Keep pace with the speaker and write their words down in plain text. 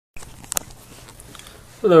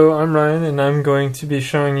Hello, I'm Ryan, and I'm going to be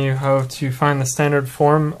showing you how to find the standard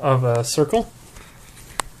form of a circle.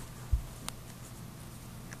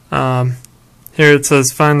 Here it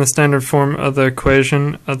says find the standard form of the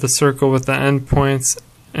equation of the circle with the endpoints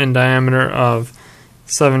and diameter of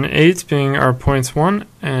 7, 8 being our points 1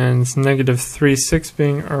 and negative 3, 6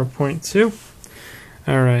 being our point 2.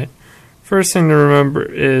 Alright, first thing to remember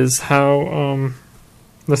is how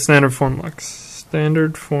the standard form looks.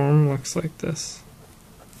 Standard form looks like this.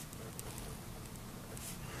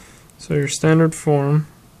 So your standard form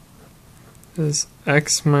is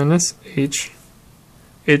x minus h,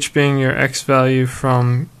 h being your x value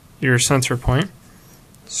from your center point,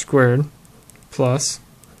 squared, plus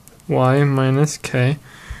y minus k.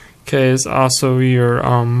 K is also your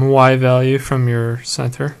y value from your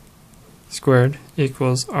center, squared,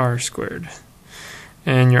 equals r squared.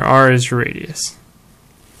 And your r is your radius.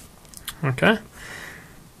 Okay?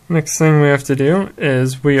 Next thing we have to do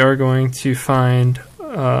is we are going to find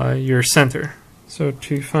your center. So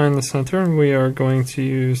to find the center, we are going to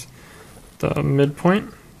use the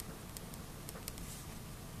midpoint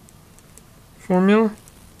formula,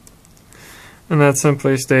 and that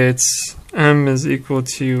simply states m is equal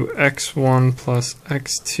to x1 plus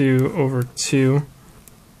x2 over 2,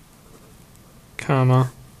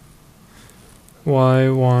 comma,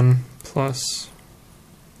 y1 plus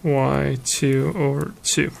y2 over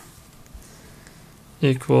 2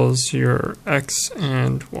 equals your x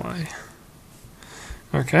and y.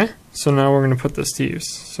 Okay, so now we're going to put this to use.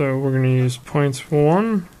 So we're going to use points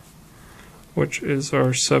 1, which is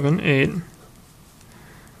our 7, 8,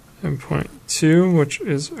 and point 2, which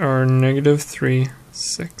is our negative 3,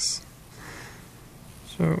 6.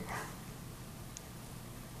 So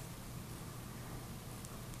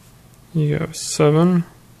you go 7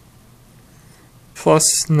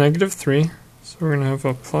 plus negative 3, so we're going to have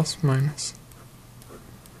a plus minus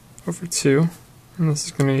over 2, and this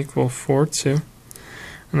is going to equal 4, 2,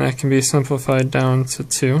 and that can be simplified down to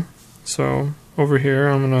 2. So over here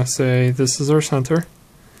I'm going to say this is our center,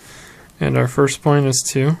 and our first point is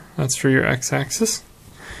 2. That's for your x-axis.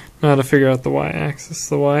 Now to figure out the y-axis.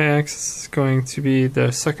 The y-axis is going to be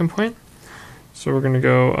the second point, so we're going to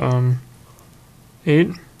go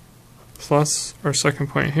 8 plus our second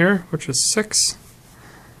point here, which is 6,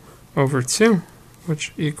 over 2,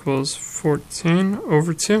 which equals 14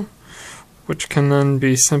 over 2, which can then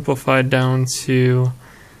be simplified down to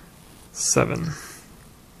 7.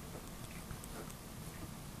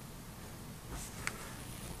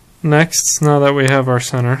 Next, now that we have our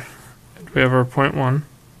center, we have our point 1,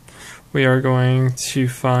 we are going to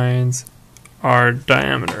find our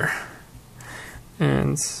diameter,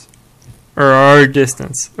 or our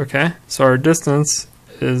distance, okay? So our distance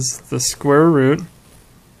is the square root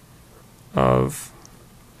of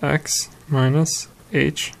x minus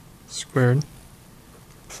h squared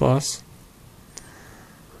plus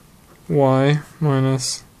y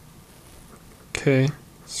minus k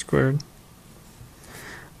squared.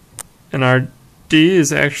 And our d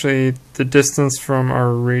is actually the distance from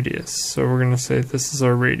our radius. So we're going to say this is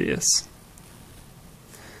our radius.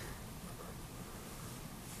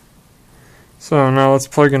 So now let's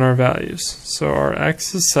plug in our values. So our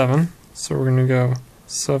x is 7, so we're going to go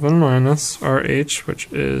 7 minus our h,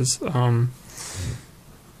 which is, your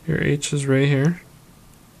h is right here.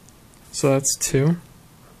 So that's 2.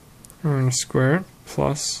 We're going to square it,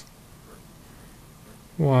 plus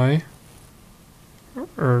y,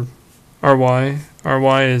 or our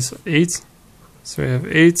y is 8. So we have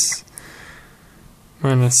 8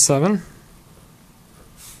 minus 7,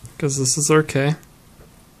 because this is our k,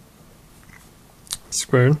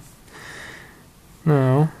 squared.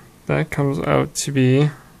 Now, that comes out to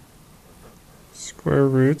be square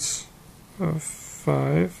roots of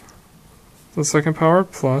 5, the second power,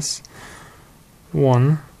 plus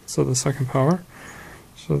 1, so the second power.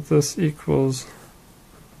 So this equals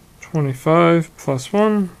 25 plus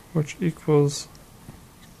 1, which equals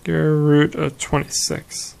square root of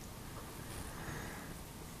 26.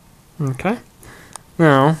 Okay,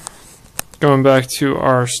 now going back to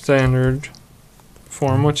our standard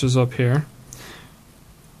form, which is up here,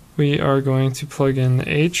 we are going to plug in the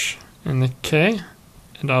h and the k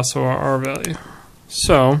and also our r value.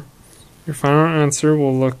 So your final answer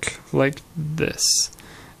will look like this.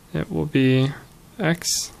 It will be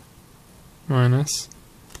x minus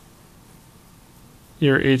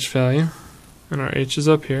your h value, and our h is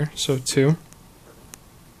up here, so 2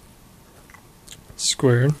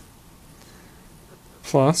 squared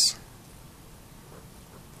plus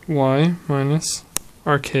y minus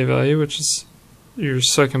our k value, which is your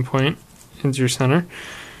second point into your center.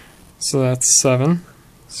 So that's 7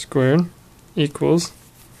 squared equals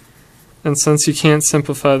And since you can't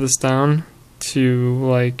simplify this down to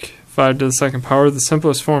like 5 to the second power, the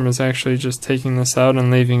simplest form is actually just taking this out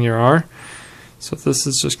and leaving your r. So this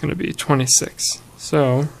is just going to be 26.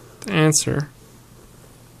 So the answer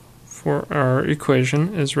for our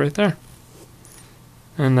equation is right there.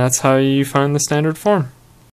 And that's how you find the standard form.